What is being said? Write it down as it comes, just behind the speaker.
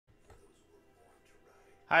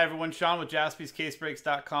Hi everyone, Sean with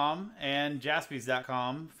JaspysCaseBreaks.com and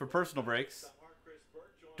Jaspys.com for personal breaks.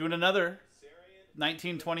 Doing another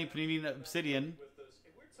 1920 Panini Obsidian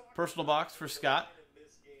personal box for Scott.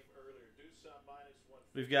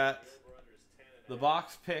 We've got the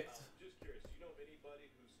box picked.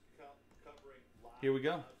 Here we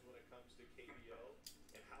go.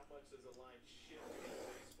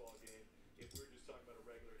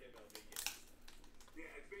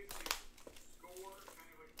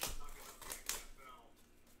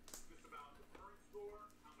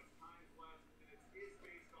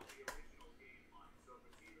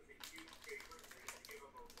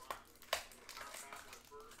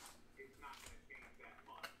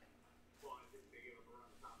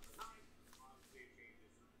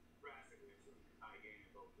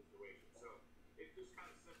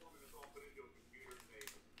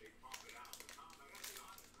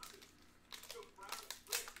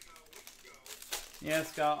 Yeah,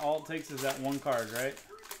 Scott, all it takes is that one card, right?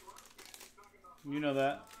 You know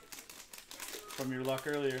that from your luck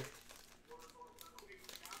earlier.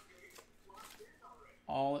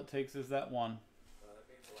 All it takes is that one.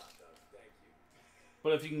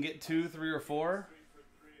 But if you can get 2, 3, or 4,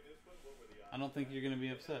 I don't think you're going to be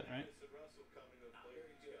upset, right?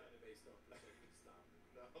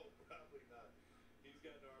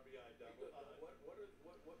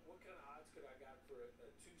 What kind of odds could I got for a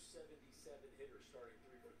 277 hitter starting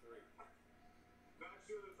 3 for 3? Not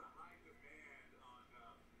sure there's a high demand on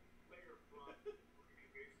player front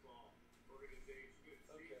baseball organizations,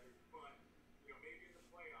 okay. But you know, maybe in the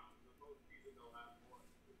playoffs, the postseason, they'll have more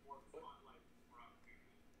spotlight, more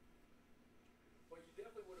opportunities. Well, you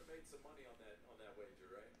definitely would have made some money on that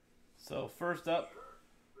wager, right? So first up,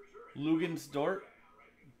 Lugens Dort,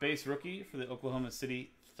 base rookie for the Oklahoma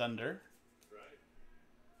City Thunder.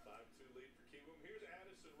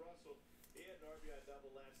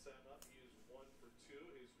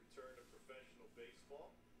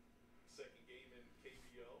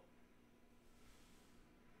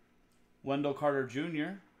 Wendell Carter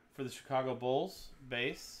Jr. for the Chicago Bulls,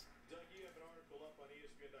 base. Doug, you have an article up on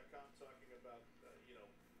ESPN.com talking about,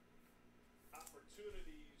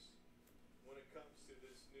 opportunities when it comes to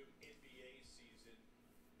this new NBA season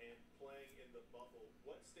and playing in the bubble.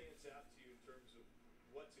 What stands out to you in terms of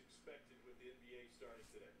what's expected with the NBA starting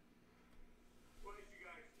today? Well, as you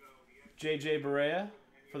guys know, J.J. Barea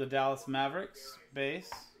for the Dallas Mavericks,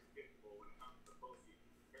 base.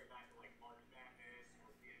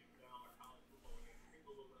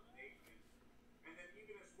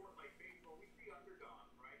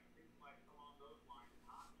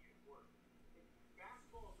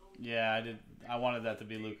 Yeah, I did. I wanted that to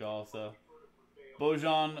be Luka also.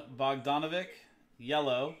 Bojan Bogdanovic,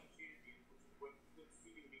 yellow.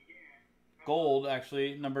 Gold,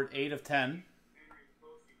 actually, numbered 8 of 10.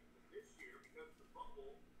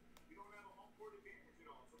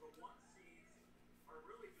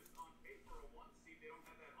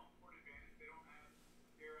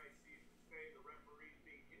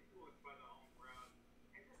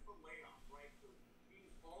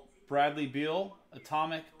 Bradley Beal,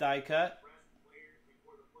 atomic die cut,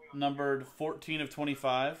 numbered 14 of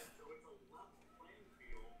 25.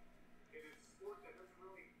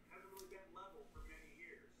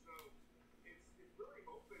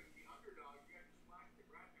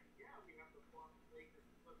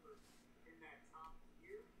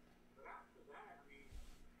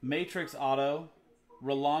 Matrix auto,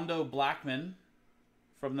 Rolando Blackman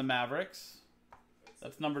from the Mavericks.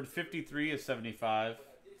 That's numbered 53 of 75.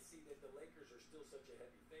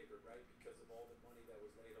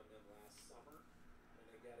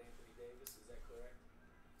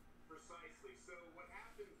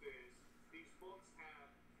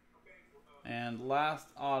 And last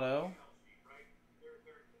auto,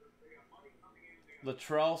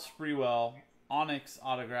 Latrell Sprewell, Onyx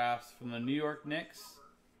autographs from the New York Knicks,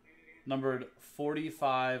 numbered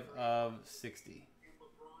 45 of 60.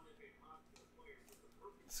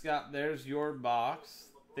 Scott, there's your box.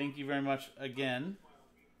 Thank you very much again.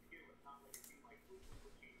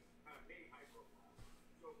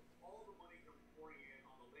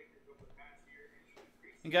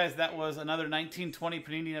 And guys, that was another 1920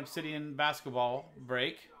 Panini Obsidian basketball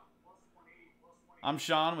break. I'm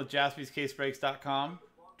Sean with JaspysCaseBreaks.com,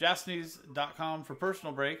 Jaspys.com for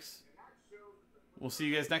personal breaks. We'll see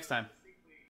you guys next time.